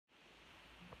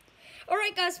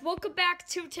Alright guys, welcome back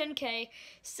to 10K.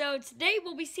 So today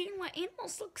we'll be seeing what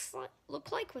animals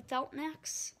look like without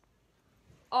necks.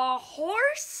 A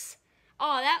horse?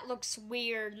 Oh, that looks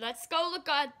weird. Let's go look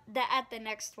at the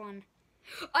next one.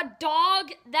 A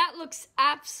dog? That looks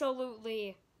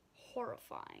absolutely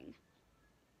horrifying.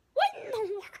 What in the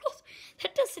world?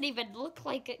 That doesn't even look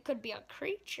like it could be a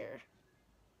creature.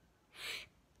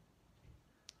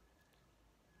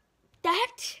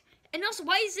 And also,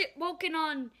 why is it walking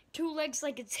on two legs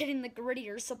like it's hitting the gritty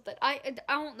or something? I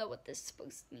don't know what this is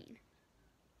supposed to mean.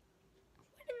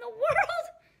 What in the world?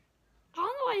 I don't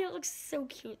know why it looks so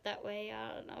cute that way.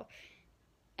 I don't know.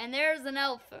 And there's an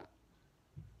elephant.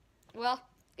 Well,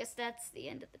 guess that's the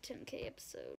end of the 10K episode.